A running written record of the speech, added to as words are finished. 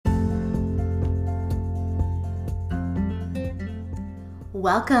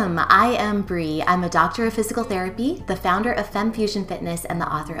Welcome. I am Bree. I'm a doctor of physical therapy, the founder of Femme Fusion Fitness, and the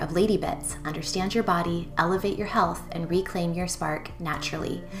author of Lady Bits: Understand Your Body, Elevate Your Health, and Reclaim Your Spark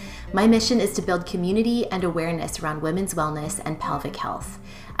Naturally. My mission is to build community and awareness around women's wellness and pelvic health.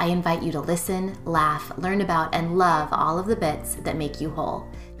 I invite you to listen, laugh, learn about, and love all of the bits that make you whole.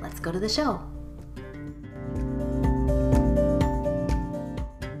 Let's go to the show.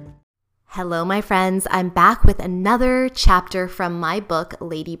 Hello, my friends. I'm back with another chapter from my book,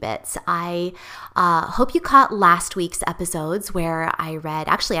 Lady Bits. I hope you caught last week's episodes where I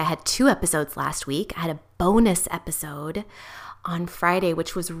had 2 episodes last week. I had a bonus episode on Friday,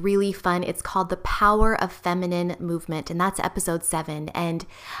 which was really fun. It's called The Power of Feminine Movement, and that's episode 7. And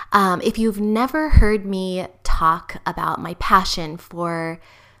if you've never heard me talk about my passion for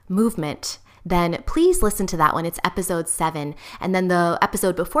movement, then please listen to that one. It's episode 7. And then the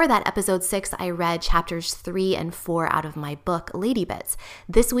episode before that, episode 6, I read chapters 3 and 4 out of my book, Lady Bits.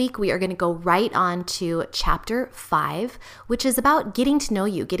 This week, we are going to go right on to chapter 5, which is about getting to know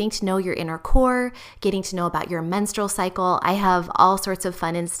you, getting to know your inner core, getting to know about your menstrual cycle. I have all sorts of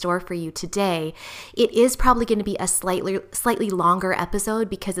fun in store for you today. It is probably going to be a slightly longer episode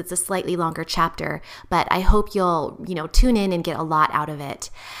because it's a slightly longer chapter, but I hope you'll, tune in and get a lot out of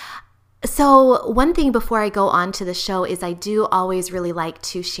it. So one thing before I go on to the show is I do always really like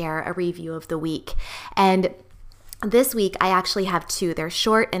to share a review of the week. And this week I actually have 2. They're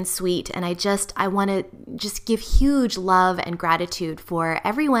short and sweet, and I want to just give huge love and gratitude for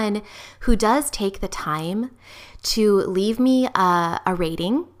everyone who does take the time to leave me a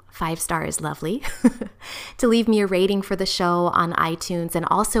rating. 5 stars, lovely, to leave me a rating for the show on iTunes and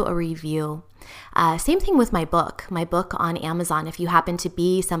also a review. Same thing with my book on Amazon. If you happen to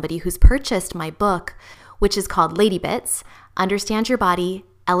be somebody who's purchased my book, which is called Lady Bits: Understand Your Body,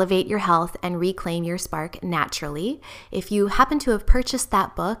 Elevate Your Health, and Reclaim Your Spark Naturally. If you happen to have purchased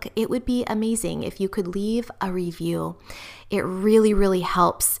that book, it would be amazing if you could leave a review. It really, really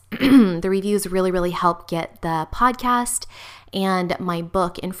helps. The reviews really, really help get the podcast and my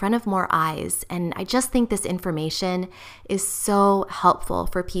book in front of more eyes. And I just think this information is so helpful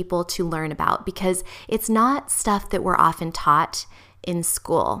for people to learn about because it's not stuff that we're often taught in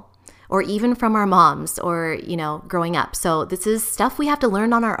school or even from our moms or, growing up. So this is stuff we have to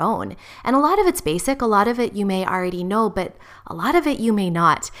learn on our own. And a lot of it's basic. A lot of it you may already know, but a lot of it you may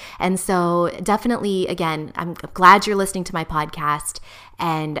not. And so definitely, again, I'm glad you're listening to my podcast,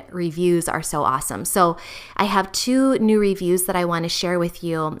 and reviews are so awesome. So I have 2 new reviews that I want to share with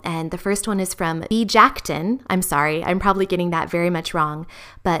you. And the first one is from B. Jackton. I'm sorry, I'm probably getting that very much wrong.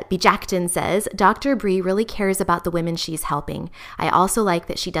 But B. Jackton says, Dr. Bree really cares about the women she's helping. I also like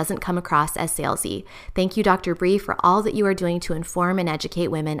that she doesn't come across as salesy. Thank you, Dr. Bree, for all that you are doing to inform and educate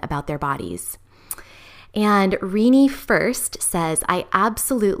women about their bodies. And Rini First says, I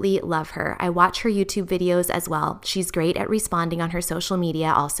absolutely love her. I watch her YouTube videos as well. She's great at responding on her social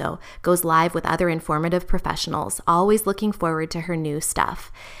media also. Goes live with other informative professionals. Always looking forward to her new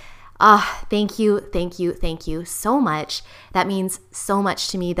stuff. Thank you so much. That means so much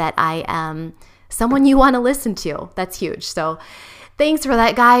to me that I am someone you want to listen to. That's huge. So thanks for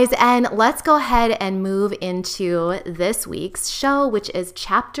that, guys. And let's go ahead and move into this week's show, which is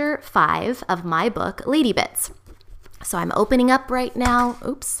chapter 5 of my book, Lady Bits. So I'm opening up right now.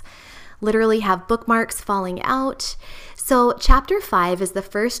 Oops. Literally have bookmarks falling out. So chapter 5 is the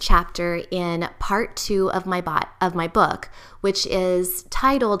first chapter in part 2 of my book, which is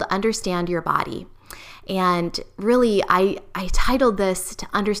titled Understand Your Body. And really, I titled this to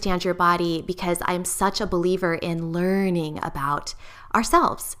Understand Your Body because I'm such a believer in learning about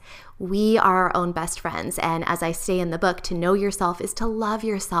ourselves. We are our own best friends. And as I say in the book, to know yourself is to love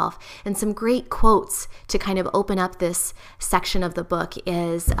yourself. And some great quotes to kind of open up this section of the book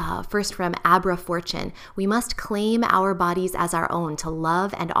is first from Abra Fortune. We must claim our bodies as our own to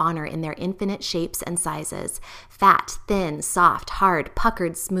love and honor in their infinite shapes and sizes. Fat, thin, soft, hard,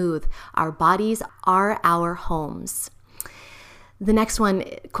 puckered, smooth. Our bodies are our homes. The next one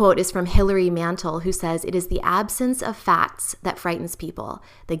quote is from Hilary Mantel, who says, it is the absence of facts that frightens people,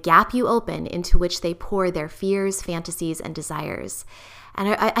 the gap you open into which they pour their fears, fantasies, and desires. And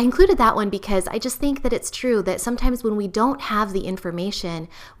I included that one because I just think that it's true that sometimes when we don't have the information,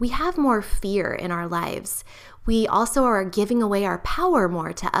 we have more fear in our lives. We also are giving away our power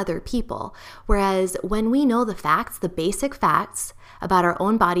more to other people. Whereas when we know the facts, the basic facts about our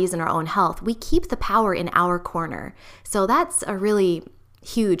own bodies and our own health, we keep the power in our corner. So that's a really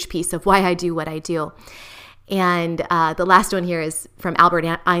huge piece of why I do what I do. And the last one here is from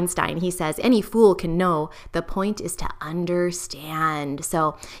Albert Einstein. He says, any fool can know. The point is to understand.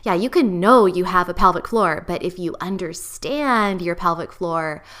 So yeah, you can know you have a pelvic floor, but if you understand your pelvic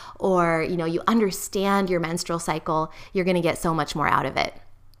floor, or you understand your menstrual cycle, you're going to get so much more out of it.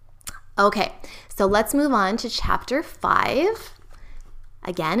 Okay, so let's move on to chapter 5.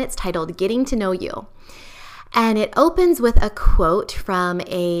 Again, it's titled Getting to Know You. And it opens with a quote from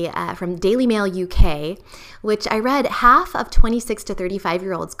Daily Mail UK, which I read. Half of 26 to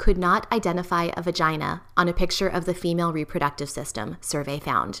 35-year-olds could not identify a vagina on a picture of the female reproductive system, survey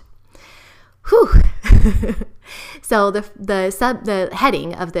found. Whew. So the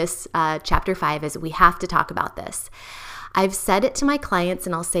heading of this chapter 5 is, we have to talk about this. I've said it to my clients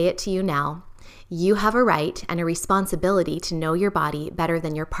and I'll say it to you now. You have a right and a responsibility to know your body better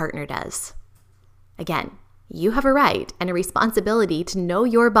than your partner does. Again, you have a right and a responsibility to know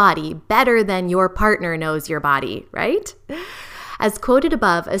your body better than your partner knows your body, right? As quoted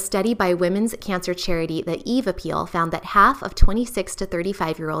above, a study by women's cancer charity, the Eve Appeal, found that half of 26 to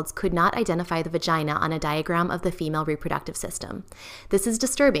 35-year-olds could not identify the vagina on a diagram of the female reproductive system. This is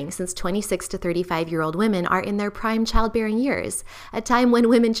disturbing, since 26 to 35-year-old women are in their prime childbearing years, a time when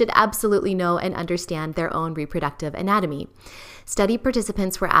women should absolutely know and understand their own reproductive anatomy. Study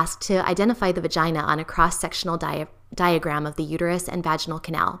participants were asked to identify the vagina on a cross-sectional diagram of the uterus and vaginal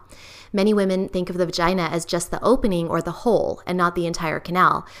canal. Many women think of the vagina as just the opening or the hole and not the entire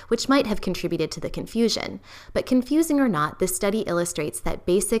canal, which might have contributed to the confusion. But confusing or not, this study illustrates that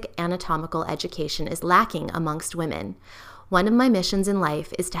basic anatomical education is lacking amongst women. One of my missions in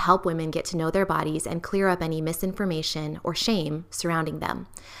life is to help women get to know their bodies and clear up any misinformation or shame surrounding them.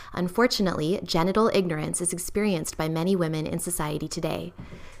 Unfortunately, genital ignorance is experienced by many women in society today.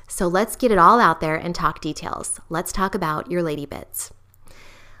 So let's get it all out there and talk details. Let's talk about your lady bits.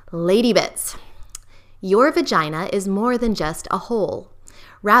 Lady bits. Your vagina is more than just a hole.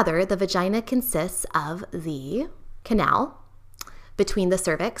 Rather, the vagina consists of the canal between the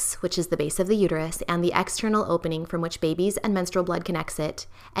cervix, which is the base of the uterus, and the external opening from which babies and menstrual blood can exit,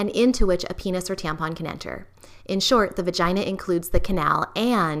 and into which a penis or tampon can enter. In short, the vagina includes the canal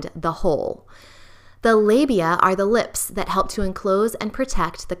and the hole. The labia are the lips that help to enclose and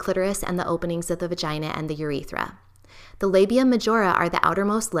protect the clitoris and the openings of the vagina and the urethra. The labia majora are the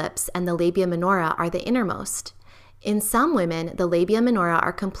outermost lips, and the labia minora are the innermost. In some women, the labia minora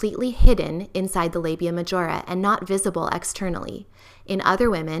are completely hidden inside the labia majora and not visible externally. In other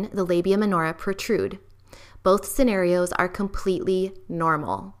women, the labia minora protrude. Both scenarios are completely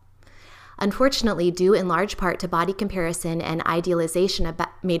normal. Unfortunately, due in large part to body comparison and idealization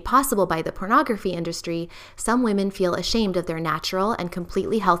made possible by the pornography industry, some women feel ashamed of their natural and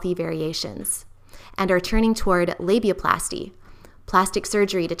completely healthy variations and are turning toward labiaplasty, plastic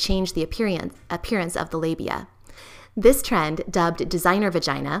surgery to change the appearance of the labia. This trend, dubbed designer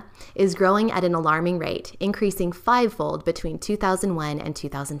vagina, is growing at an alarming rate, increasing 5-fold between 2001 and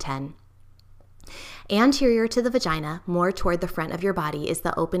 2010. Anterior to the vagina, more toward the front of your body, is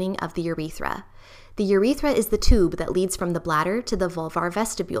the opening of the urethra. The urethra is the tube that leads from the bladder to the vulvar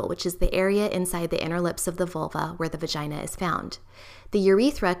vestibule, which is the area inside the inner lips of the vulva where the vagina is found. The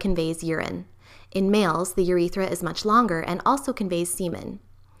urethra conveys urine. In males, the urethra is much longer and also conveys semen.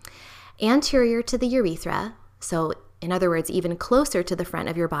 Anterior to the urethra, so in other words, even closer to the front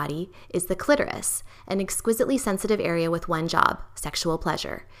of your body, is the clitoris, an exquisitely sensitive area with one job: sexual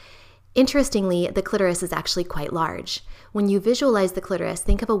pleasure. Interestingly, the clitoris is actually quite large. When you visualize the clitoris,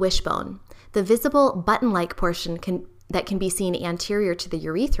 think of a wishbone. The visible button-like portion that can be seen anterior to the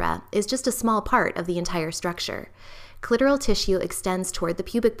urethra is just a small part of the entire structure. Clitoral tissue extends toward the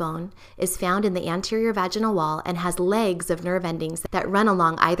pubic bone, is found in the anterior vaginal wall, and has legs of nerve endings that run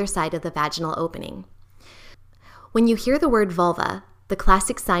along either side of the vaginal opening. When you hear the word vulva, the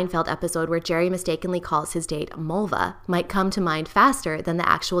classic Seinfeld episode where Jerry mistakenly calls his date mulva might come to mind faster than the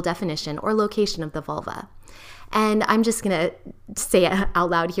actual definition or location of the vulva. And I'm just going to say out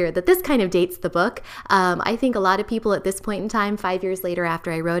loud here that this kind of dates the book. I think a lot of people at this point in time, 5 years later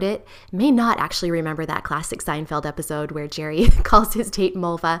after I wrote it, may not actually remember that classic Seinfeld episode where Jerry calls his date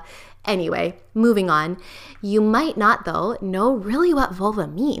vulva. Anyway, moving on. You might not, though, know really what vulva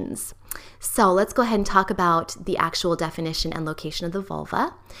means. So let's go ahead and talk about the actual definition and location of the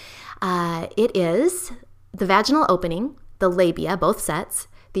vulva. It is the vaginal opening, the labia, both sets,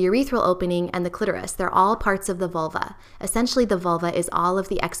 the urethral opening, and the clitoris. They're all parts of the vulva. Essentially, the vulva is all of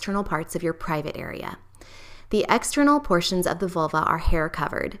the external parts of your private area. The external portions of the vulva are hair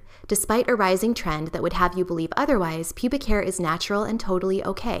covered. Despite a rising trend that would have you believe otherwise, pubic hair is natural and totally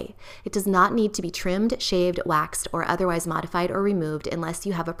okay. It does not need to be trimmed, shaved, waxed, or otherwise modified or removed unless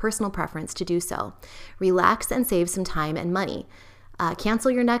you have a personal preference to do so. Relax and save some time and money. Cancel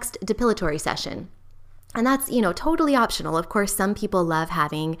your next depilatory session. And that's, totally optional. Of course, some people love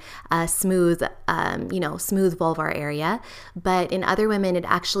having a smooth, smooth vulvar area, but in other women, it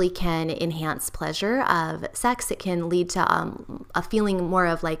actually can enhance pleasure of sex. It can lead to a feeling more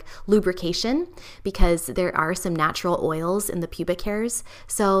of like lubrication because there are some natural oils in the pubic hairs.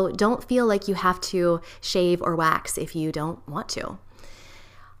 So don't feel like you have to shave or wax if you don't want to.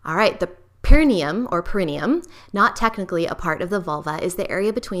 All right, the perineum or perineum, not technically a part of the vulva, is the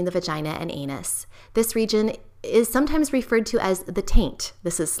area between the vagina and anus. This region is sometimes referred to as the taint.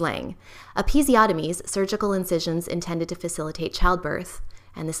 This is slang. Episiotomies, surgical incisions intended to facilitate childbirth,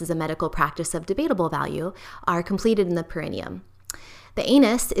 and this is a medical practice of debatable value, are completed in the perineum. The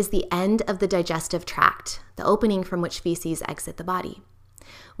anus is the end of the digestive tract, the opening from which feces exit the body.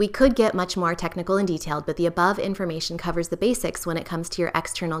 We could get much more technical and detailed, but the above information covers the basics when it comes to your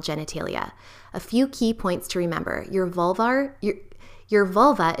external genitalia. A few key points to remember. Your vulva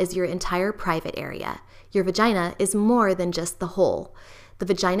is your entire private area. Your vagina is more than just the hole. The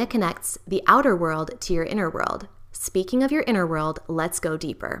vagina connects the outer world to your inner world. Speaking of your inner world, let's go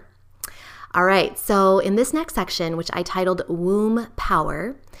deeper. All right, so in this next section, which I titled Womb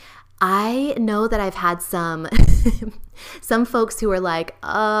Power, I know that I've had some folks who are like,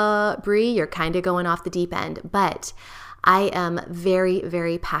 Brie, you're kind of going off the deep end, but I am very,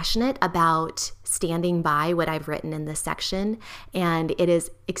 very passionate about standing by what I've written in this section, and it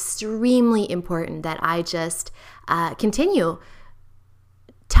is extremely important that I just continue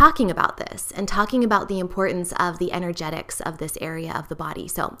talking about this and talking about the importance of the energetics of this area of the body.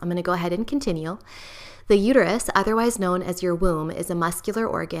 So I'm going to go ahead and continue. The uterus, otherwise known as your womb, is a muscular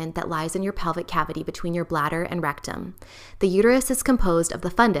organ that lies in your pelvic cavity between your bladder and rectum. The uterus is composed of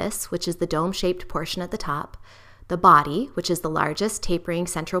the fundus, which is the dome-shaped portion at the top, the body, which is the largest tapering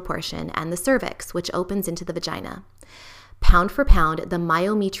central portion, and the cervix, which opens into the vagina. Pound for pound, the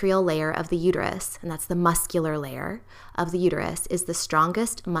myometrial layer of the uterus, and that's the muscular layer of the uterus, is the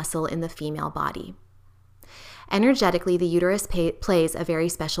strongest muscle in the female body. Energetically, the uterus plays a very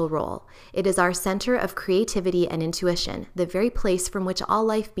special role. It is our center of creativity and intuition, the very place from which all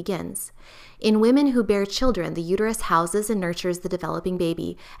life begins. In women who bear children, the uterus houses and nurtures the developing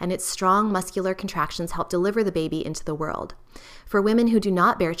baby, and its strong muscular contractions help deliver the baby into the world. For women who do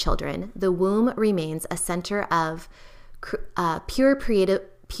not bear children, the womb remains a center of pure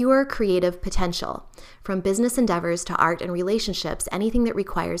creative potential. From business endeavors to art and relationships, anything that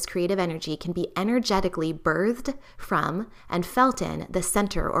requires creative energy can be energetically birthed from and felt in the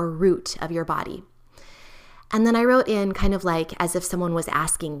center or root of your body. And then I wrote in kind of like as if someone was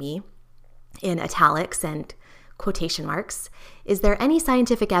asking me in italics and quotation marks, is there any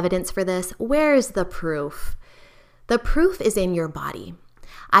scientific evidence for this? Where's the proof? The proof is in your body.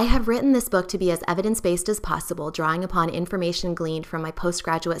 I have written this book to be as evidence-based as possible, drawing upon information gleaned from my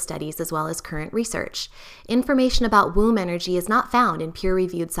postgraduate studies as well as current research. Information about womb energy is not found in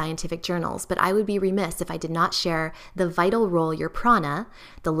peer-reviewed scientific journals, but I would be remiss if I did not share the vital role your prana,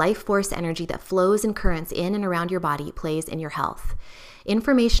 the life force energy that flows in currents in and around your body, plays in your health.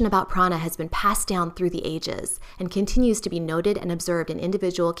 Information about prana has been passed down through the ages and continues to be noted and observed in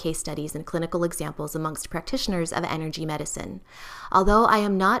individual case studies and clinical examples amongst practitioners of energy medicine. Although I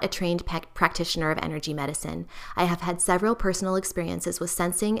am not a trained practitioner of energy medicine, I have had several personal experiences with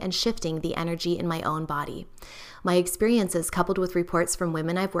sensing and shifting the energy in my own body. My experiences, coupled with reports from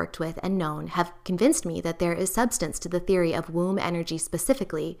women I've worked with and known, have convinced me that there is substance to the theory of womb energy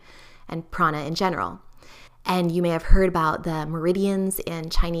specifically and prana in general. And you may have heard about the meridians in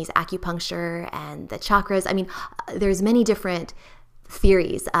Chinese acupuncture and the chakras. I mean, there's many different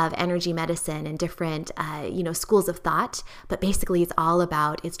theories of energy medicine and different, schools of thought. But basically,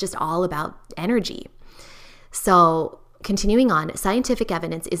 it's just all about energy. So continuing on, scientific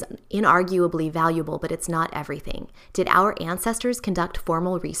evidence is inarguably valuable, but it's not everything. Did our ancestors conduct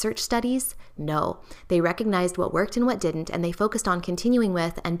formal research studies? No. They recognized what worked and what didn't, and they focused on continuing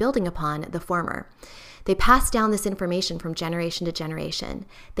with and building upon the former. They passed down this information from generation to generation.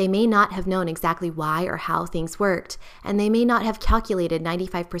 They may not have known exactly why or how things worked, and they may not have calculated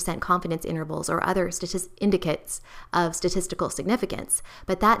 95% confidence intervals or other indicates of statistical significance,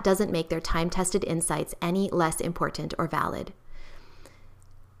 but that doesn't make their time-tested insights any less important or valid.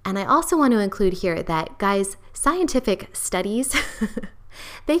 And I also want to include here that, guys, scientific studies,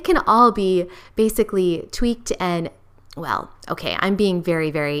 they can all be basically tweaked and, well, okay, I'm being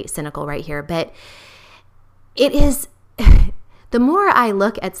very, very cynical right here, but it is, the more I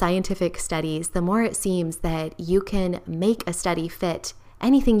look at scientific studies, the more it seems that you can make a study fit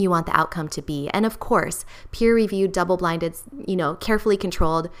anything you want the outcome to be. And of course, peer-reviewed, double-blinded, carefully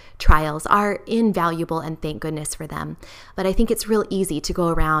controlled trials are invaluable, and thank goodness for them. But I think it's real easy to go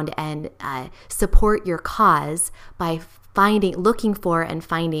around and support your cause by looking for and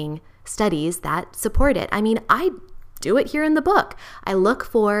finding studies that support it. I mean, I do it here in the book. I look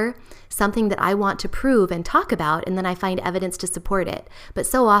for something that I want to prove and talk about, and then I find evidence to support it. But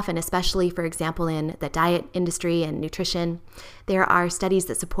so often, especially, for example, in the diet industry and nutrition, there are studies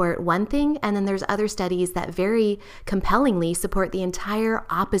that support one thing, and then there's other studies that very compellingly support the entire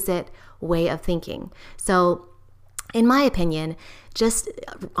opposite way of thinking. So in my opinion, just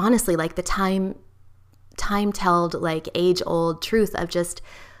honestly, like the time-told, like age-old truth of just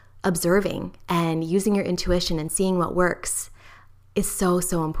observing and using your intuition and seeing what works is so,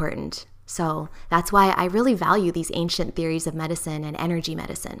 so important. So that's why I really value these ancient theories of medicine and energy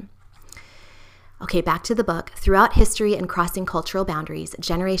medicine. Okay, back to the book. Throughout history and crossing cultural boundaries,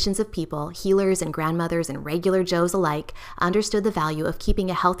 generations of people, healers and grandmothers and regular Joes alike, understood the value of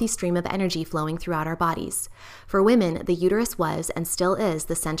keeping a healthy stream of energy flowing throughout our bodies. For women, the uterus was and still is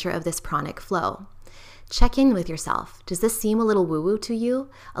the center of this pranic flow. Check in with yourself. Does this seem a little woo-woo to you?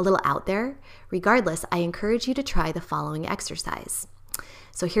 A little out there? Regardless, I encourage you to try the following exercise.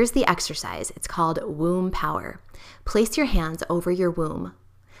 So here's the exercise. It's called Womb Power. Place your hands over your womb.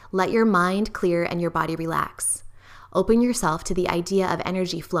 Let your mind clear and your body relax. Open yourself to the idea of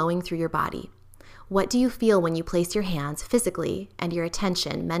energy flowing through your body. What do you feel when you place your hands physically and your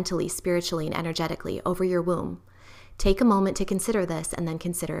attention mentally, spiritually, and energetically over your womb? Take a moment to consider this and then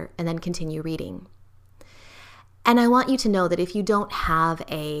continue reading. And I want you to know that if you don't have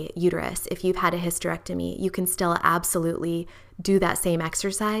a uterus, if you've had a hysterectomy, you can still absolutely do that same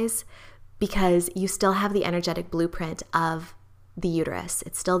exercise because you still have the energetic blueprint of the uterus.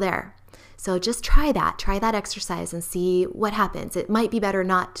 It's still there. So just try that exercise and see what happens. It might be better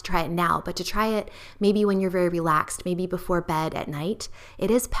not to try it now, but to try it maybe when you're very relaxed, maybe before bed at night. It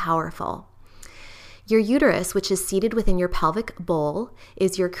is powerful. Your uterus, which is seated within your pelvic bowl,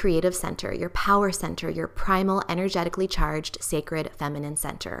 is your creative center, your power center, your primal, energetically charged, sacred feminine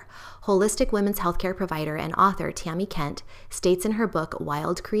center. Holistic women's healthcare provider and author Tami Kent states in her book,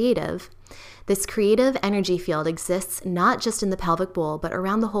 Wild Creative, this creative energy field exists not just in the pelvic bowl, but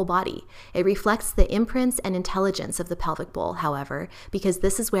around the whole body. It reflects the imprints and intelligence of the pelvic bowl, however, because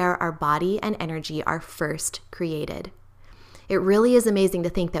this is where our body and energy are first created. It really is amazing to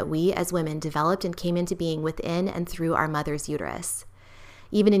think that we as women developed and came into being within and through our mother's uterus.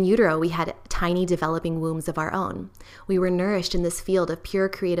 Even in utero, we had tiny developing wombs of our own. We were nourished in this field of pure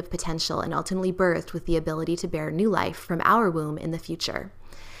creative potential and ultimately birthed with the ability to bear new life from our womb in the future.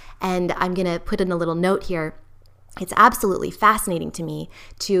 And I'm going to put in a little note here. It's absolutely fascinating to me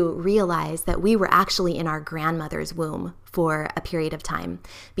to realize that we were actually in our grandmother's womb for a period of time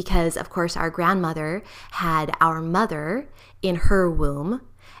because, of course, our grandmother had our mother in her womb,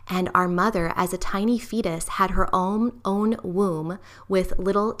 and our mother, as a tiny fetus, had her own womb with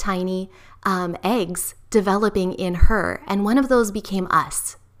little tiny eggs developing in her, and one of those became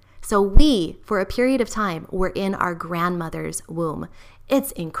us. So we, for a period of time, were in our grandmother's womb.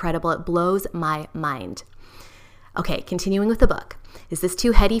 It's incredible. It blows my mind. Okay, continuing with the book. Is this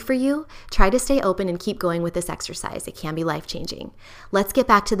too heady for you? Try to stay open and keep going with this exercise. It can be life-changing. Let's get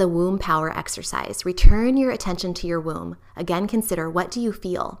back to the womb power exercise. Return your attention to your womb. Again, consider, what do you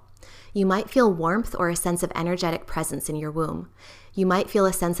feel? You might feel warmth or a sense of energetic presence in your womb. You might feel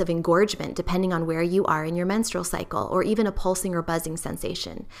a sense of engorgement depending on where you are in your menstrual cycle, or even a pulsing or buzzing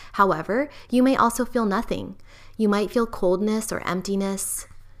sensation. However, you may also feel nothing. You might feel coldness or emptiness,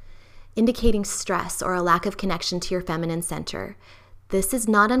 indicating stress or a lack of connection to your feminine center. This is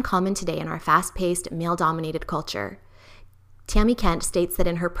not uncommon today in our fast-paced, male-dominated culture. Tami Kent states that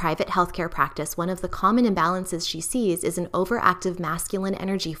in her private healthcare practice, one of the common imbalances she sees is an overactive masculine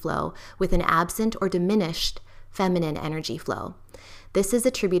energy flow with an absent or diminished feminine energy flow. This is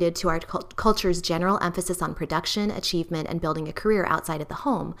attributed to our culture's general emphasis on production, achievement, and building a career outside of the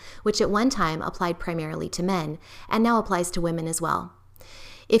home, which at one time applied primarily to men, and now applies to women as well.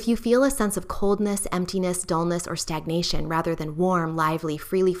 If you feel a sense of coldness, emptiness, dullness, or stagnation rather than warm, lively,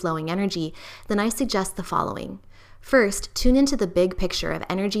 freely flowing energy, then I suggest the following. First, tune into the big picture of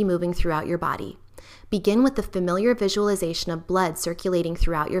energy moving throughout your body. Begin with the familiar visualization of blood circulating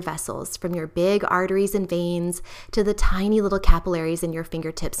throughout your vessels, from your big arteries and veins to the tiny little capillaries in your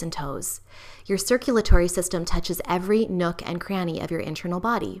fingertips and toes. Your circulatory system touches every nook and cranny of your internal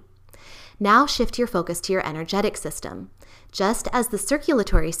body. Now shift your focus to your energetic system. Just as the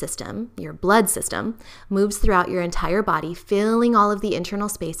circulatory system, your blood system, moves throughout your entire body, filling all of the internal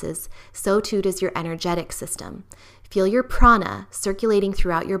spaces, so too does your energetic system. Feel your prana circulating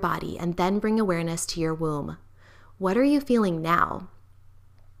throughout your body and then bring awareness to your womb. What are you feeling now?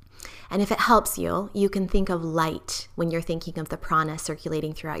 And if it helps you, you can think of light when you're thinking of the prana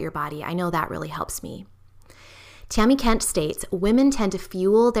circulating throughout your body. I know that really helps me. Tammy Kent states, women tend to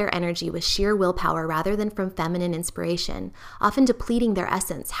fuel their energy with sheer willpower rather than from feminine inspiration, often depleting their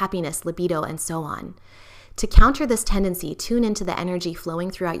essence, happiness, libido, and so on. To counter this tendency, tune into the energy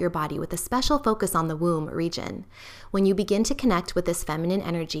flowing throughout your body with a special focus on the womb region. When you begin to connect with this feminine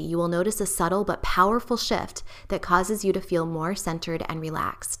energy, you will notice a subtle but powerful shift that causes you to feel more centered and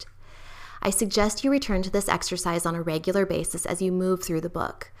relaxed. I suggest you return to this exercise on a regular basis as you move through the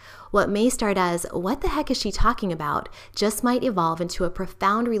book. What may start as, what the heck is she talking about, just might evolve into a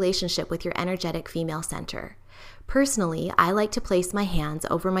profound relationship with your energetic female center. Personally, I like to place my hands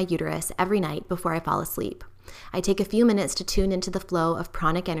over my uterus every night before I fall asleep. I take a few minutes to tune into the flow of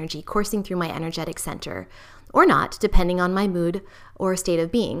pranic energy coursing through my energetic center, or not, depending on my mood or state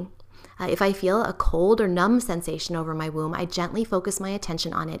of being. If I feel a cold or numb sensation over my womb, I gently focus my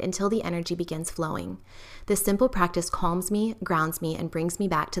attention on it until the energy begins flowing. This simple practice calms me, grounds me, and brings me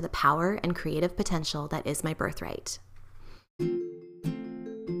back to the power and creative potential that is my birthright.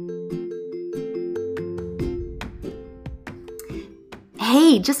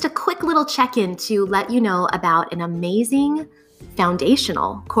 Hey, just a quick little check-in to let you know about an amazing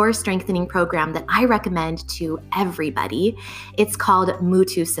foundational core strengthening program that I recommend to everybody. It's called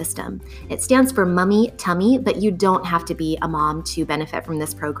Mutu System. It stands for Mummy Tummy, but you don't have to be a mom to benefit from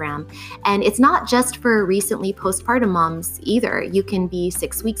this program. And it's not just for recently postpartum moms either. You can be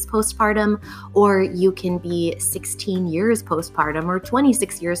 6 weeks postpartum, or you can be 16 years postpartum, or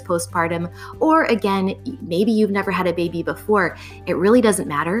 26 years postpartum, or again, maybe you've never had a baby before. It really doesn't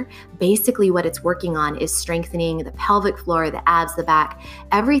matter. Basically, what it's working on is strengthening the pelvic floor, the abs, the back,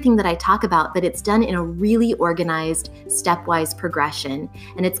 everything that I talk about, but it's done in a really organized, stepwise progression.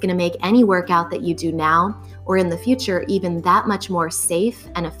 And it's going to make any workout that you do now or in the future even that much more safe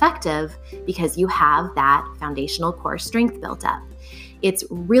and effective because you have that foundational core strength built up. It's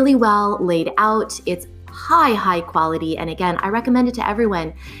really well laid out. It's high quality. And again, I recommend it to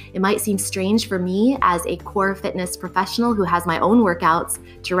everyone. It might seem strange for me as a core fitness professional who has my own workouts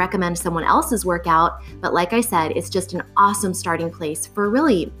to recommend someone else's workout. But like I said, it's just an awesome starting place for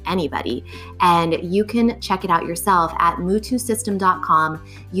really anybody. And you can check it out yourself at mutusystem.com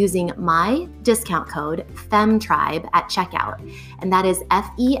using my discount code FEMTRIBE at checkout. And that is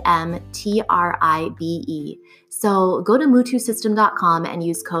FEMTRIBE. So go to mutusystem.com and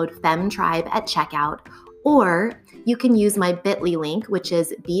use code FEMTRIBE at checkout, or you can use my bit.ly link, which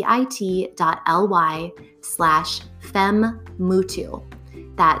is bit.ly/FEMMUTU.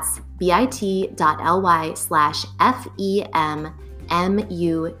 That's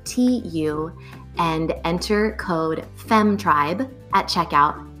bit.ly/FEMMUTU and enter code FEMTRIBE at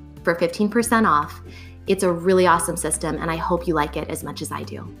checkout for 15% off. It's a really awesome system, and I hope you like it as much as I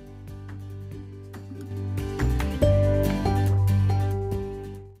do.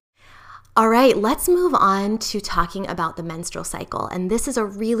 All right, let's move on to talking about the menstrual cycle. And this is a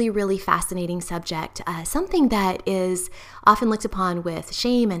really fascinating subject, something that is often looked upon with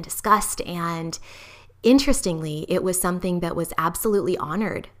shame and disgust. And interestingly, it was something that was absolutely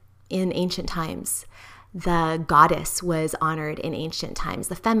honored in ancient times. The goddess was honored in ancient times.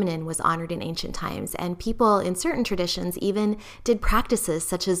 The feminine was honored in ancient times. And people in certain traditions even did practices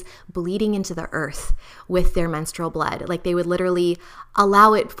such as bleeding into the earth with their menstrual blood. Like they would literally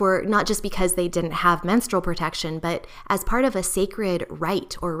allow it for not just because they didn't have menstrual protection, but as part of a sacred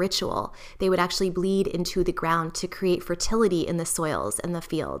rite or ritual. They would actually bleed into the ground to create fertility in the soils and the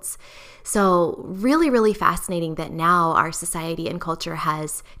fields. So really fascinating that now our society and culture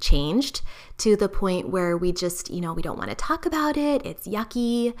has changed to the point where we just, we don't want to talk about it. It's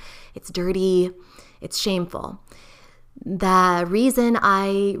yucky, it's dirty, it's shameful. The reason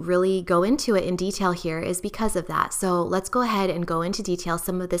I really go into it in detail here is because of that. So let's go ahead and go into detail.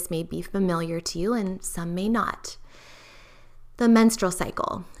 Some of this may be familiar to you and some may not. The menstrual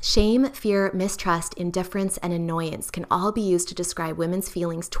cycle. Shame, fear, mistrust, indifference, and annoyance can all be used to describe women's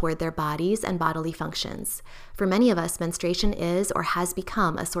feelings toward their bodies and bodily functions. For many of us, menstruation is or has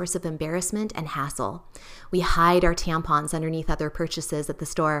become a source of embarrassment and hassle. We hide our tampons underneath other purchases at the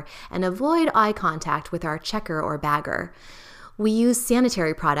store and avoid eye contact with our checker or bagger. We use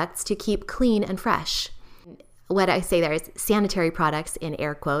sanitary products to keep clean and fresh. What I say there is sanitary products in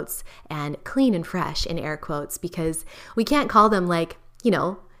air quotes and clean and fresh in air quotes, because we can't call them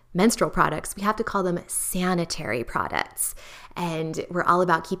menstrual products, we have to call them sanitary products. And we're all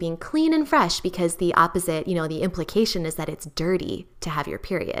about keeping clean and fresh because the opposite, the implication is that it's dirty to have your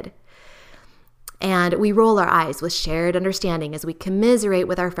period. And we roll our eyes with shared understanding as we commiserate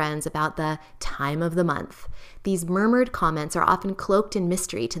with our friends about the time of the month. These murmured comments are often cloaked in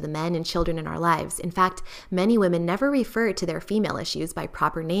mystery to the men and children in our lives. In fact, many women never refer to their female issues by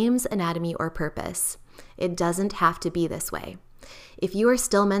proper names, anatomy, or purpose. It doesn't have to be this way. If you are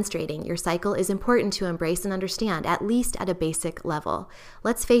still menstruating, your cycle is important to embrace and understand, at least at a basic level.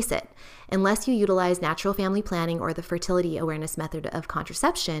 Let's face it, unless you utilize natural family planning or the fertility awareness method of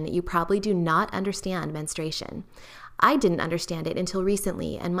contraception, you probably do not understand menstruation. I didn't understand it until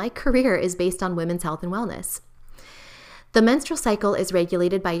recently, and my career is based on women's health and wellness. The menstrual cycle is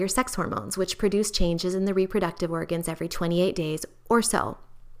regulated by your sex hormones, which produce changes in the reproductive organs every 28 days or so.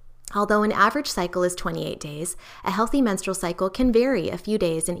 Although an average cycle is 28 days, a healthy menstrual cycle can vary a few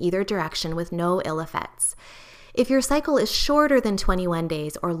days in either direction with no ill effects. If your cycle is shorter than 21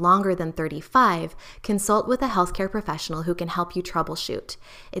 days or longer than 35, consult with a healthcare professional who can help you troubleshoot.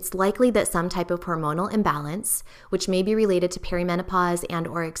 It's likely that some type of hormonal imbalance, which may be related to perimenopause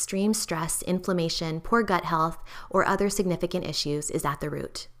and/or extreme stress, inflammation, poor gut health, or other significant issues, is at the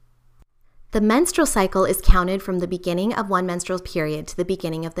root. The menstrual cycle is counted from the beginning of one menstrual period to the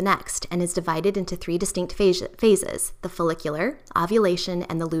beginning of the next and is divided into 3 distinct phases: the follicular, ovulation,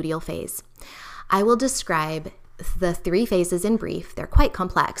 and the luteal phase. I will describe the 3 phases in brief. They're quite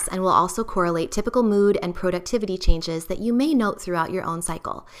complex and will also correlate typical mood and productivity changes that you may note throughout your own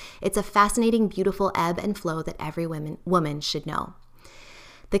cycle. It's a fascinating, beautiful ebb and flow that every woman should know.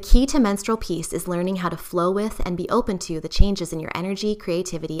 The key to menstrual peace is learning how to flow with and be open to the changes in your energy,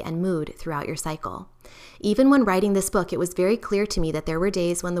 creativity, and mood throughout your cycle. Even when writing this book, it was very clear to me that there were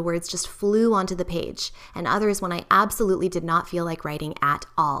days when the words just flew onto the page, and others when I absolutely did not feel like writing at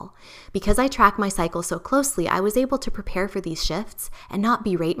all. Because I track my cycle so closely, I was able to prepare for these shifts and not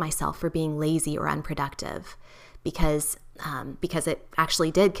berate myself for being lazy or unproductive, because it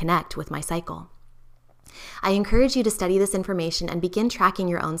actually did connect with my cycle. I encourage you to study this information and begin tracking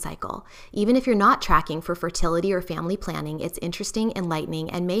your own cycle. Even if you're not tracking for fertility or family planning, it's interesting, enlightening,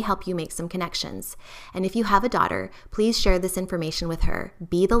 and may help you make some connections. And if you have a daughter, please share this information with her.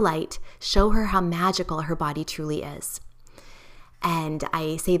 Be the light. Show her how magical her body truly is. And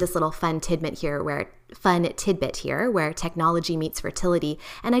I say this little fun tidbit here where technology meets fertility.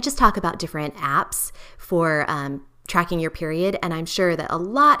 And I just talk about different apps for tracking your period, and I'm sure that a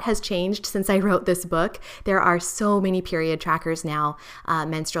lot has changed since I wrote this book. There are so many period trackers now,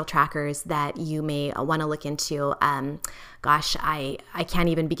 menstrual trackers that you may want to look into. I can't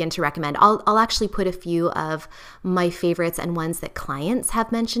even begin to recommend. I'll actually put a few of my favorites and ones that clients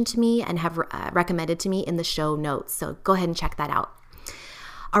have mentioned to me and have recommended to me in the show notes, so go ahead and check that out.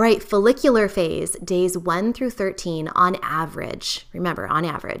 All right, follicular phase, days 1 through 13 on average. Remember, on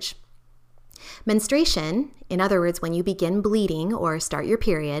average. Menstruation, in other words, when you begin bleeding or start your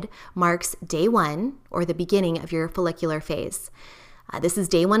period, marks day 1 or the beginning of your follicular phase. This is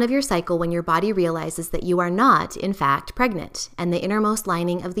day 1 of your cycle when your body realizes that you are not, in fact, pregnant, and the innermost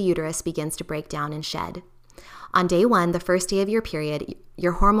lining of the uterus begins to break down and shed. On day 1, the first day of your period,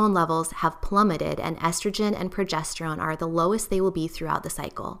 your hormone levels have plummeted and estrogen and progesterone are the lowest they will be throughout the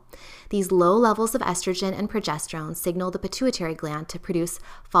cycle. These low levels of estrogen and progesterone signal the pituitary gland to produce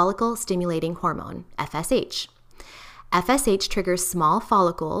follicle-stimulating hormone, FSH. FSH triggers small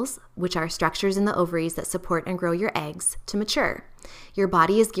follicles, which are structures in the ovaries that support and grow your eggs, to mature. Your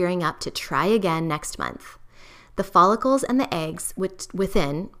body is gearing up to try again next month. The follicles and the eggs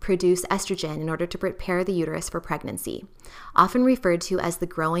within produce estrogen in order to prepare the uterus for pregnancy. Often referred to as the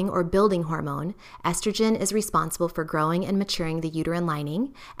growing or building hormone, estrogen is responsible for growing and maturing the uterine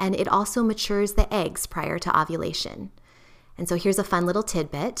lining, and it also matures the eggs prior to ovulation. And so here's a fun little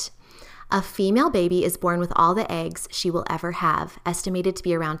tidbit. A female baby is born with all the eggs she will ever have, estimated to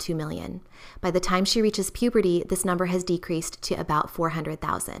be around 2 million. By the time she reaches puberty, this number has decreased to about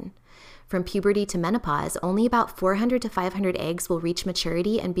 400,000. From puberty to menopause, only about 400 to 500 eggs will reach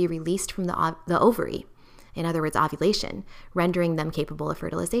maturity and be released from the ovary, in other words, ovulation, rendering them capable of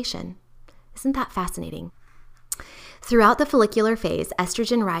fertilization. Isn't that fascinating? Throughout the follicular phase,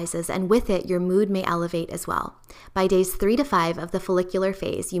 estrogen rises, and with it, your mood may elevate as well. By days 3 to 5 of the follicular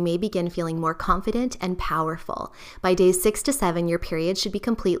phase, you may begin feeling more confident and powerful. By days 6 to 7, your period should be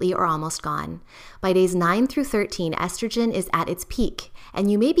completely or almost gone. By days 9 through 13, estrogen is at its peak,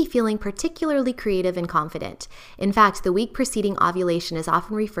 and you may be feeling particularly creative and confident. In fact, the week preceding ovulation is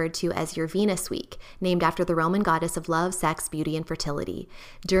often referred to as your Venus week, named after the Roman goddess of love, sex, beauty, and fertility.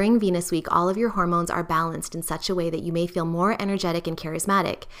 During Venus week, all of your hormones are balanced in such a way that you you may feel more energetic and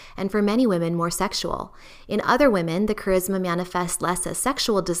charismatic, and for many women, more sexual. In other women, the charisma manifests less as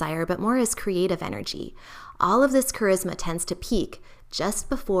sexual desire, but more as creative energy. All of this charisma tends to peak just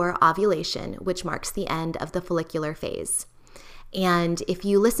before ovulation, which marks the end of the follicular phase. And if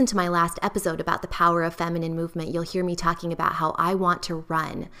you listen to my last episode about the power of feminine movement, you'll hear me talking about how I want to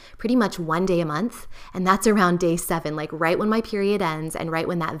run pretty much one day a month. And that's around day 7, like right when my period ends and right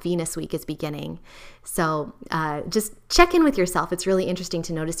when that Venus week is beginning. So just check in with yourself. It's really interesting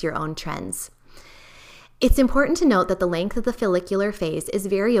to notice your own trends. It's important to note that the length of the follicular phase is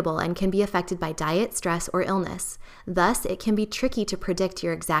variable and can be affected by diet, stress, or illness. Thus, it can be tricky to predict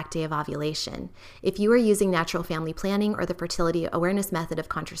your exact day of ovulation. If you are using natural family planning or the fertility awareness method of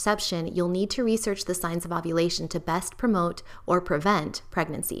contraception, you'll need to research the signs of ovulation to best promote or prevent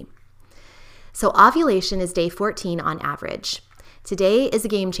pregnancy. So ovulation is day 14 on average. Today is a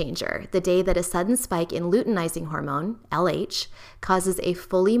game changer, the day that a sudden spike in luteinizing hormone, LH, causes a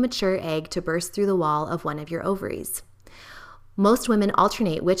fully mature egg to burst through the wall of one of your ovaries. Most women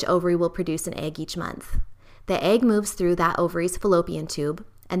alternate which ovary will produce an egg each month. The egg moves through that ovary's fallopian tube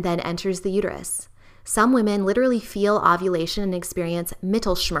and then enters the uterus. Some women literally feel ovulation and experience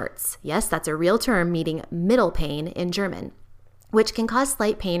Mittelschmerz. Yes, that's a real term meaning middle pain in German, which can cause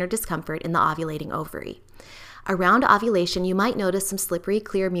slight pain or discomfort in the ovulating ovary. Around ovulation, you might notice some slippery,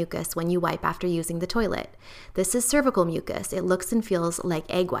 clear mucus when you wipe after using the toilet. This is cervical mucus. It looks and feels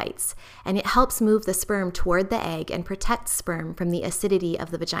like egg whites, and it helps move the sperm toward the egg and protects sperm from the acidity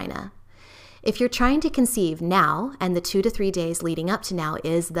of the vagina. If you're trying to conceive now, and the 2 to 3 days leading up to now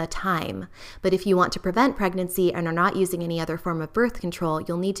is the time, but if you want to prevent pregnancy and are not using any other form of birth control,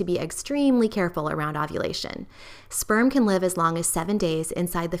 you'll need to be extremely careful around ovulation. Sperm can live as long as 7 days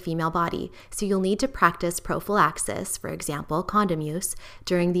inside the female body, so you'll need to practice prophylaxis, for example, condom use,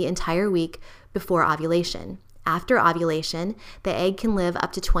 during the entire week before ovulation. After ovulation, the egg can live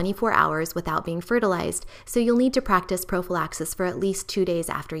up to 24 hours without being fertilized, so you'll need to practice prophylaxis for at least 2 days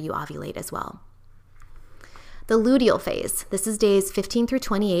after you ovulate as well. The luteal phase, this is days 15 through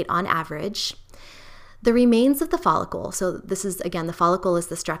 28 on average. The remains of the follicle, so this is, again, the follicle is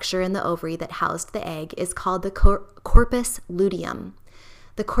the structure in the ovary that housed the egg, is called the corpus luteum.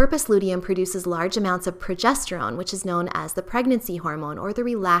 The corpus luteum produces large amounts of progesterone, which is known as the pregnancy hormone or the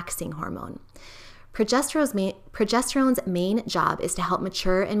relaxing hormone. Progesterone's main job is to help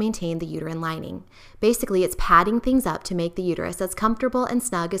mature and maintain the uterine lining. Basically, it's padding things up to make the uterus as comfortable and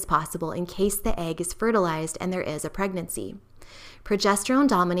snug as possible in case the egg is fertilized and there is a pregnancy. Progesterone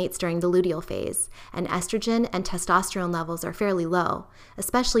dominates during the luteal phase, and estrogen and testosterone levels are fairly low,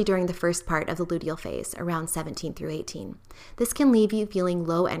 especially during the first part of the luteal phase, around 17 through 18. This can leave you feeling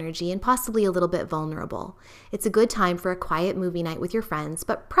low energy and possibly a little bit vulnerable. It's a good time for a quiet movie night with your friends,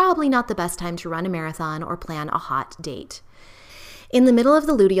 but probably not the best time to run a marathon or plan a hot date. In the middle of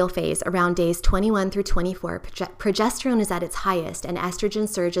the luteal phase, around days 21 through 24, progesterone is at its highest and estrogen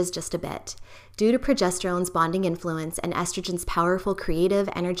surges just a bit. Due to progesterone's bonding influence and estrogen's powerful creative,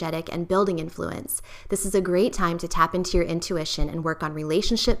 energetic, and building influence, this is a great time to tap into your intuition and work on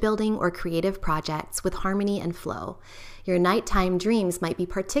relationship building or creative projects with harmony and flow. Your nighttime dreams might be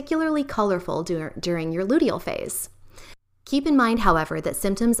particularly colorful during your luteal phase. Keep in mind, however, that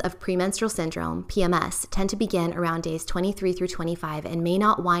symptoms of premenstrual syndrome, PMS, tend to begin around days 23 through 25 and may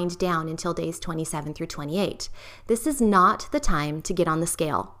not wind down until days 27 through 28. This is not the time to get on the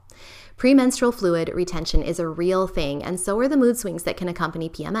scale. Premenstrual fluid retention is a real thing, and so are the mood swings that can accompany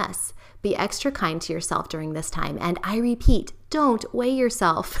PMS. Be extra kind to yourself during this time, and I repeat, don't weigh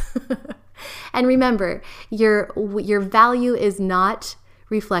yourself. And remember, your value is not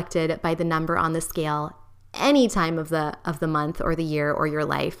reflected by the number on the scale any time of the month or the year or your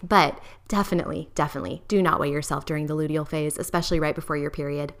life, but definitely do not weigh yourself during the luteal phase, especially right before your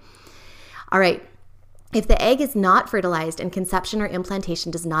period. All right. If the egg is not fertilized and conception or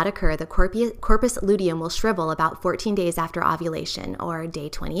implantation does not occur, the corpus luteum will shrivel about 14 days after ovulation, or day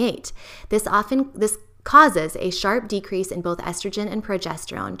 28. This causes a sharp decrease in both estrogen and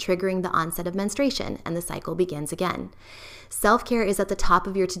progesterone, triggering the onset of menstruation, and the cycle begins again. Self-care is at the top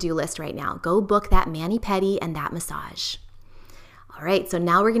of your to-do list right now. Go book that mani-pedi and that massage. All right, so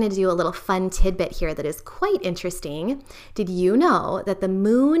now we're going to do a little fun tidbit here that is quite interesting. Did you know that the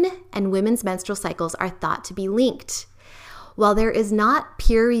moon and women's menstrual cycles are thought to be linked? While there is not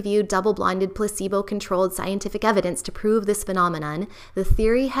peer-reviewed, double-blinded, placebo-controlled scientific evidence to prove this phenomenon, the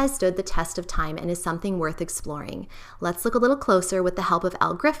theory has stood the test of time and is something worth exploring. Let's look a little closer with the help of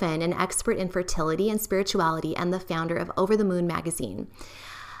Elle Griffin, an expert in fertility and spirituality and the founder of Over the Moon magazine.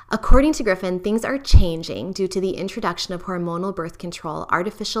 According to Griffin, things are changing due to the introduction of hormonal birth control,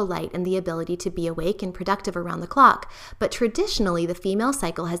 artificial light, and the ability to be awake and productive around the clock. But traditionally, the female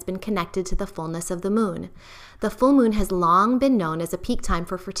cycle has been connected to the fullness of the moon. The full moon has long been known as a peak time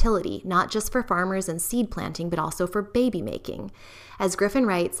for fertility, not just for farmers and seed planting, but also for baby making. As Griffin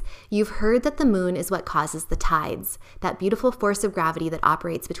writes, "You've heard that the moon is what causes the tides. That beautiful force of gravity that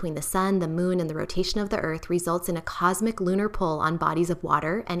operates between the sun, the moon, and the rotation of the earth results in a cosmic lunar pull on bodies of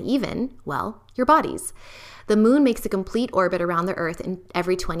water and even, well, your bodies. The moon makes a complete orbit around the earth in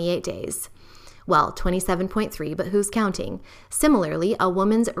every 28 days. Well, 27.3, but who's counting? Similarly, a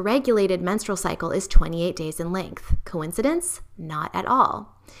woman's regulated menstrual cycle is 28 days in length. Coincidence? Not at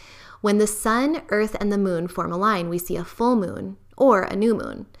all. When the sun, earth, and the moon form a line, we see a full moon or a new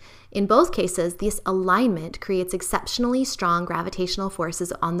moon. In both cases, this alignment creates exceptionally strong gravitational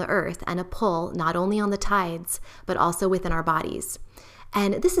forces on the earth and a pull not only on the tides, but also within our bodies.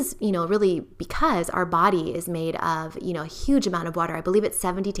 And this is, really because our body is made of, a huge amount of water. I believe it's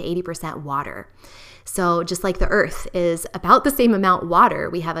 70 to 80% water. So just like the earth is about the same amount water,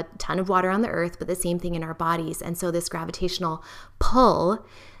 we have a ton of water on the earth, but the same thing in our bodies. And so this gravitational pull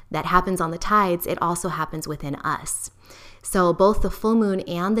that happens on the tides, it also happens within us. So both the full moon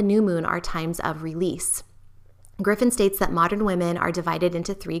and the new moon are times of release. Griffin states that modern women are divided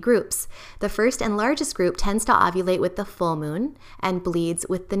into 3 groups. The first and largest group tends to ovulate with the full moon and bleeds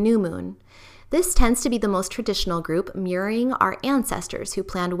with the new moon. This tends to be the most traditional group, mirroring our ancestors who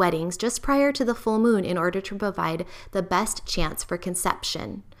planned weddings just prior to the full moon in order to provide the best chance for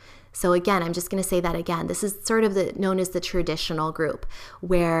conception. So again, I'm just going to say that again. This is sort of known as the traditional group,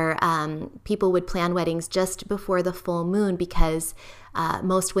 where people would plan weddings just before the full moon because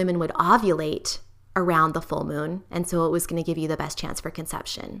most women would ovulate around the full moon, and so it was going to give you the best chance for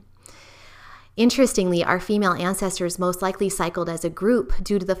conception. Interestingly, our female ancestors most likely cycled as a group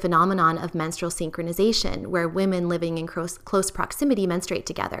due to the phenomenon of menstrual synchronization, where women living in close proximity menstruate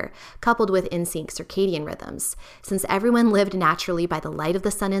together, coupled with in-sync circadian rhythms. Since everyone lived naturally by the light of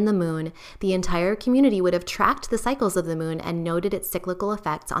the sun and the moon, the entire community would have tracked the cycles of the moon and noted its cyclical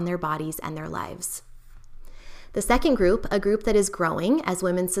effects on their bodies and their lives. The second group, a group that is growing as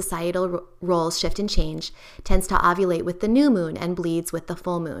women's societal roles shift and change, tends to ovulate with the new moon and bleeds with the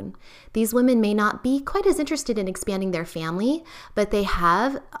full moon. These women may not be quite as interested in expanding their family, but they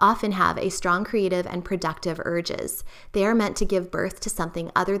often have a strong creative and productive urges. They are meant to give birth to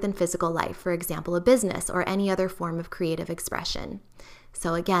something other than physical life, for example, a business or any other form of creative expression.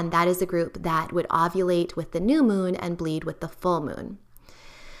 So again, that is a group that would ovulate with the new moon and bleed with the full moon.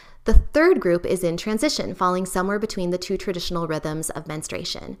 The third group is in transition, falling somewhere between the 2 traditional rhythms of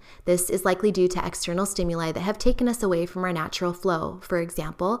menstruation. This is likely due to external stimuli that have taken us away from our natural flow. For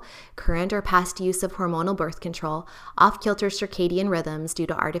example, current or past use of hormonal birth control, off-kilter circadian rhythms due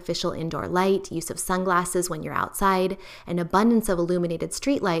to artificial indoor light, use of sunglasses when you're outside, an abundance of illuminated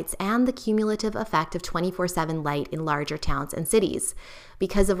streetlights, and the cumulative effect of 24/7 light in larger towns and cities.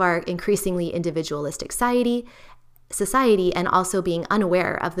 Because of our increasingly individualistic society and also being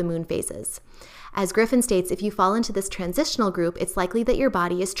unaware of the moon phases. As Griffin states, if you fall into this transitional group, it's likely that your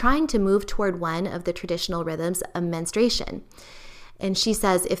body is trying to move toward one of the traditional rhythms of menstruation. And she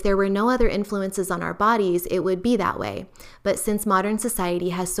says, if there were no other influences on our bodies, it would be that way. But since modern society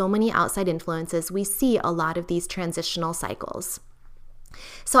has so many outside influences, we see a lot of these transitional cycles.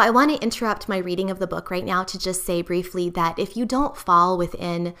 So I want to interrupt my reading of the book right now to just say briefly that if you don't fall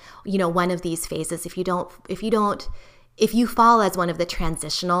within, one of these phases, if you fall as one of the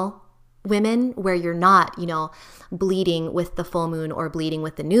transitional women where you're not, bleeding with the full moon or bleeding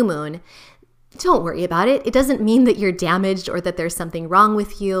with the new moon, don't worry about it. It doesn't mean that you're damaged or that there's something wrong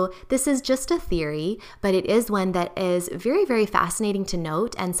with you. This is just a theory, but it is one that is very, very fascinating to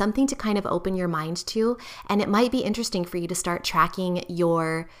note and something to kind of open your mind to. And it might be interesting for you to start tracking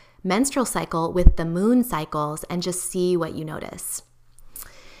your menstrual cycle with the moon cycles and just see what you notice.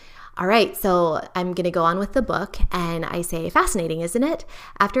 All right, so I'm going to go on with the book, and I say, fascinating, isn't it?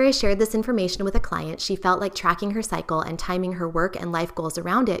 After I shared this information with a client, she felt like tracking her cycle and timing her work and life goals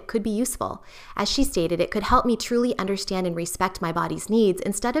around it could be useful. As she stated, it could help me truly understand and respect my body's needs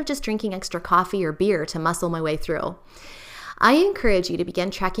instead of just drinking extra coffee or beer to muscle my way through. I encourage you to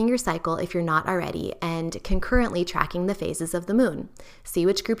begin tracking your cycle if you're not already, and concurrently tracking the phases of the moon. See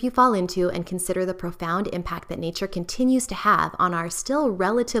which group you fall into and consider the profound impact that nature continues to have on our still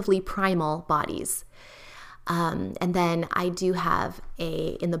relatively primal bodies. And then I do have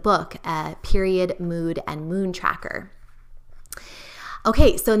in the book, a period, mood, and moon tracker.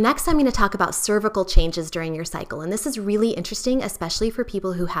 Okay, so next I'm going to talk about cervical changes during your cycle. And this is really interesting, especially for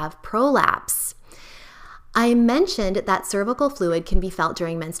people who have prolapse. I mentioned that cervical fluid can be felt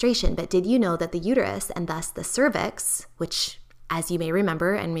during menstruation, but did you know that the uterus and thus the cervix, which as you may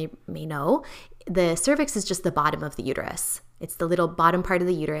remember and may know, the cervix is just the bottom of the uterus. It's the little bottom part of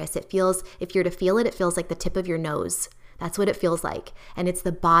the uterus. It feels, if you're to feel it, it feels like the tip of your nose. That's what it feels like. And it's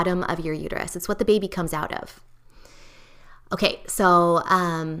the bottom of your uterus. It's what the baby comes out of. Okay, so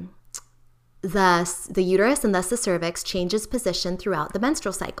the uterus and thus the cervix changes position throughout the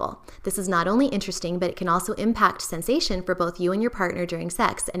menstrual cycle. This is not only interesting, but it can also impact sensation for both you and your partner during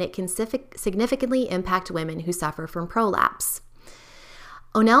sex, and it can significantly impact women who suffer from prolapse.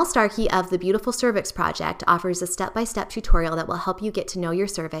 Onell Starkey of the Beautiful Cervix Project offers a step-by-step tutorial that will help you get to know your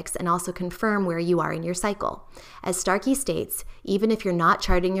cervix and also confirm where you are in your cycle. As Starkey states, even if you're not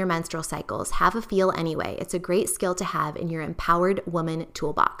charting your menstrual cycles, have a feel anyway. It's a great skill to have in your Empowered Woman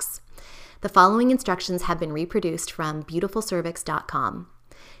toolbox. The following instructions have been reproduced from beautifulcervix.com.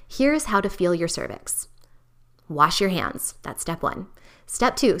 Here's how to feel your cervix. Wash your hands. That's step 1.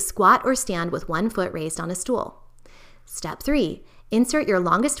 Step 2, squat or stand with one foot raised on a stool. Step 3, insert your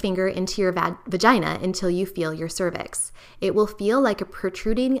longest finger into your vagina until you feel your cervix. It will feel like a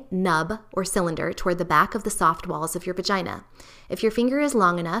protruding nub or cylinder toward the back of the soft walls of your vagina. If your finger is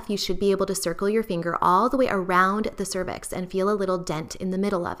long enough, you should be able to circle your finger all the way around the cervix and feel a little dent in the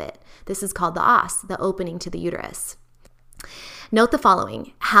middle of it. This is called the os, the opening to the uterus. Note the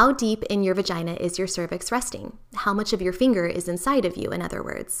following. How deep in your vagina is your cervix resting? How much of your finger is inside of you, in other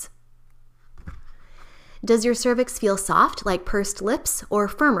words? Does your cervix feel soft, like pursed lips, or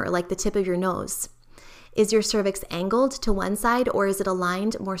firmer, like the tip of your nose? Is your cervix angled to one side, or is it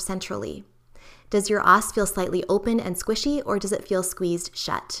aligned more centrally? Does your os feel slightly open and squishy, or does it feel squeezed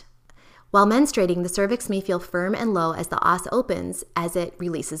shut? While menstruating, the cervix may feel firm and low as the os opens as it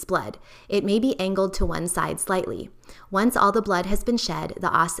releases blood. It may be angled to one side slightly. Once all the blood has been shed,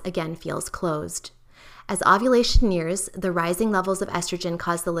 the os again feels closed. As ovulation nears, the rising levels of estrogen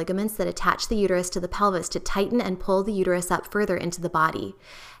cause the ligaments that attach the uterus to the pelvis to tighten and pull the uterus up further into the body.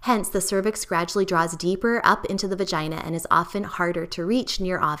 Hence, the cervix gradually draws deeper up into the vagina and is often harder to reach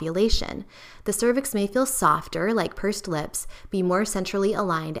near ovulation. The cervix may feel softer, like pursed lips, be more centrally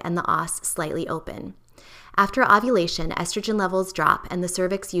aligned, and the os slightly open. After ovulation, estrogen levels drop and the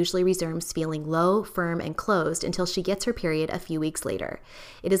cervix usually resumes feeling low, firm, and closed until she gets her period a few weeks later.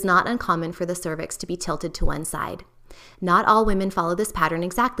 It is not uncommon for the cervix to be tilted to one side. Not all women follow this pattern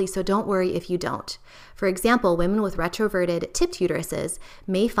exactly, so don't worry if you don't. For example, women with retroverted tipped uteruses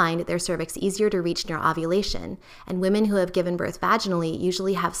may find their cervix easier to reach near ovulation, and women who have given birth vaginally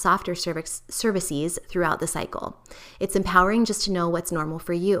usually have softer cervices throughout the cycle. It's empowering just to know what's normal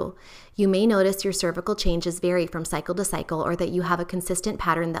for you. You may notice your cervical changes vary from cycle to cycle, or that you have a consistent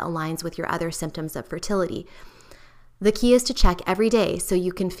pattern that aligns with your other symptoms of fertility. The key is to check every day so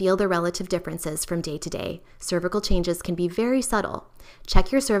you can feel the relative differences from day to day. Cervical changes can be very subtle.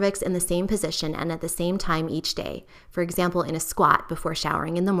 Check your cervix in the same position and at the same time each day, for example, in a squat before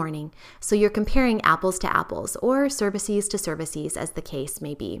showering in the morning, so you're comparing apples to apples or cervices to cervices as the case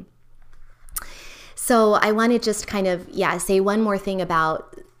may be. So I want to just kind of, say one more thing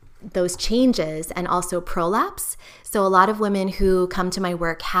about those changes and also prolapse. So a lot of women who come to my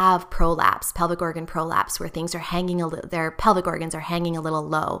work have prolapse, pelvic organ prolapse, where things are hanging their pelvic organs are hanging a little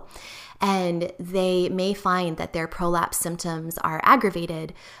low. And they may find that their prolapse symptoms are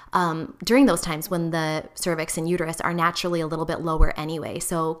aggravated during those times when the cervix and uterus are naturally a little bit lower anyway.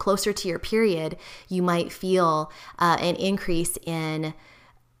 So closer to your period, you might feel an increase in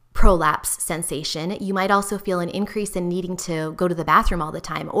prolapse sensation. You might also feel an increase in needing to go to the bathroom all the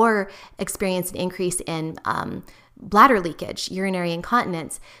time, or experience an increase in bladder leakage, urinary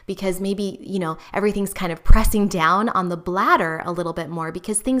incontinence, because maybe, everything's kind of pressing down on the bladder a little bit more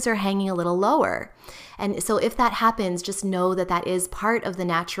because things are hanging a little lower. And so if that happens, just know that that is part of the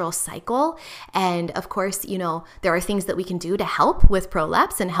natural cycle. And of course, there are things that we can do to help with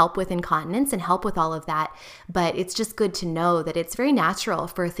prolapse and help with incontinence and help with all of that. But it's just good to know that it's very natural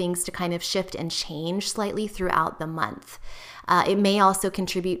for things to kind of shift and change slightly throughout the month. It may also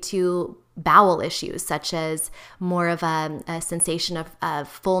contribute to bowel issues, such as more of a sensation of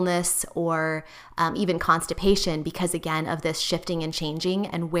fullness or even constipation, because again of this shifting and changing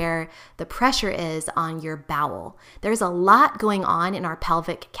and where the pressure is on your bowel. There's a lot going on in our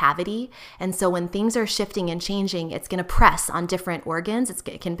pelvic cavity, and so when things are shifting and changing, it's going to press on different organs.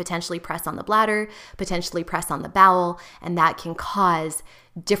 It can potentially press on the bladder, potentially press on the bowel, and that can cause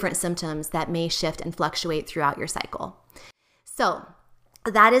different symptoms that may shift and fluctuate throughout your cycle. So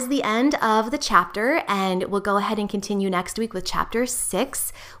that is the end of the chapter, and we'll go ahead and continue next week with chapter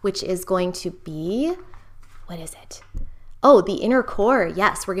 6, which is going to be, what is it? Oh, the inner core.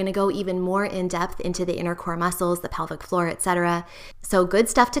 Yes, we're going to go even more in depth into the inner core muscles, the pelvic floor, etc. So good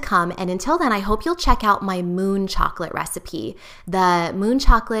stuff to come. And until then, I hope you'll check out my moon chocolate recipe. The moon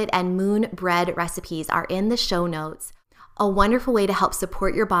chocolate and moon bread recipes are in the show notes. A wonderful way to help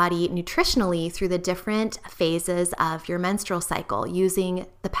support your body nutritionally through the different phases of your menstrual cycle using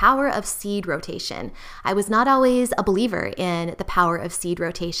the power of seed rotation. I was not always a believer in the power of seed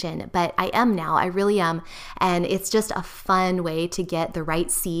rotation, but I am now. I really am. And it's just a fun way to get the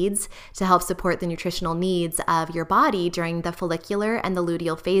right seeds to help support the nutritional needs of your body during the follicular and the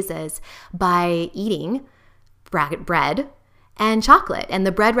luteal phases by eating bread and chocolate. And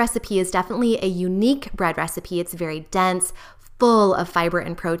the bread recipe is definitely a unique bread recipe. It's very dense, full of fiber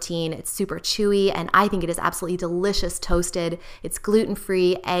and protein. It's super chewy, and I think it is absolutely delicious toasted. It's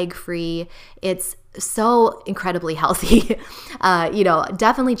gluten-free, egg-free. It's so incredibly healthy.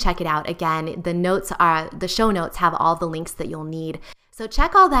 Definitely check it out. Again, the show notes have all the links that you'll need. So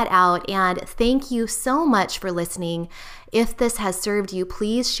check all that out, and thank you so much for listening. If this has served you,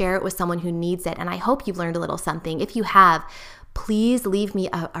 please share it with someone who needs it, and I hope you've learned a little something. If you have, please leave me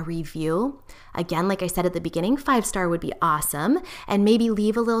a review. Again, like I said at the beginning, 5-star would be awesome. And maybe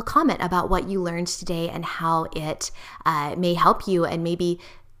leave a little comment about what you learned today and how it may help you, and maybe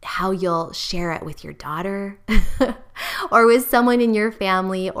how you'll share it with your daughter or with someone in your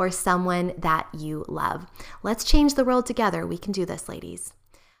family or someone that you love. Let's change the world together. We can do this, ladies.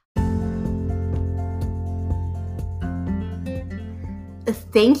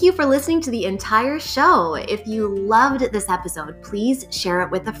 Thank you for listening to the entire show. If you loved this episode, please share it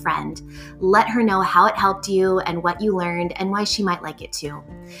with a friend. Let her know how it helped you and what you learned and why she might like it too.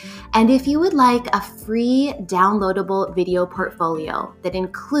 And if you would like a free downloadable video portfolio that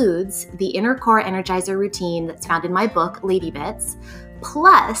includes the Inner Core Energizer routine that's found in my book, Lady Bits,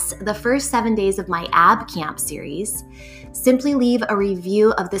 plus the first 7 days of my Ab Camp series, simply leave a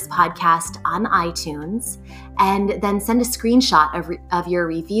review of this podcast on iTunes and then send a screenshot of your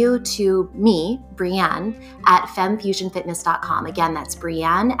review to me, Brianne, at femfusionfitness.com. Again, that's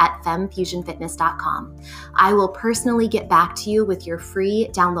Brianne at femfusionfitness.com. I will personally get back to you with your free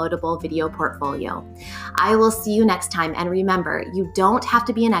downloadable video portfolio. I will see you next time. And remember, you don't have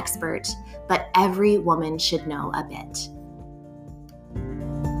to be an expert, but every woman should know a bit.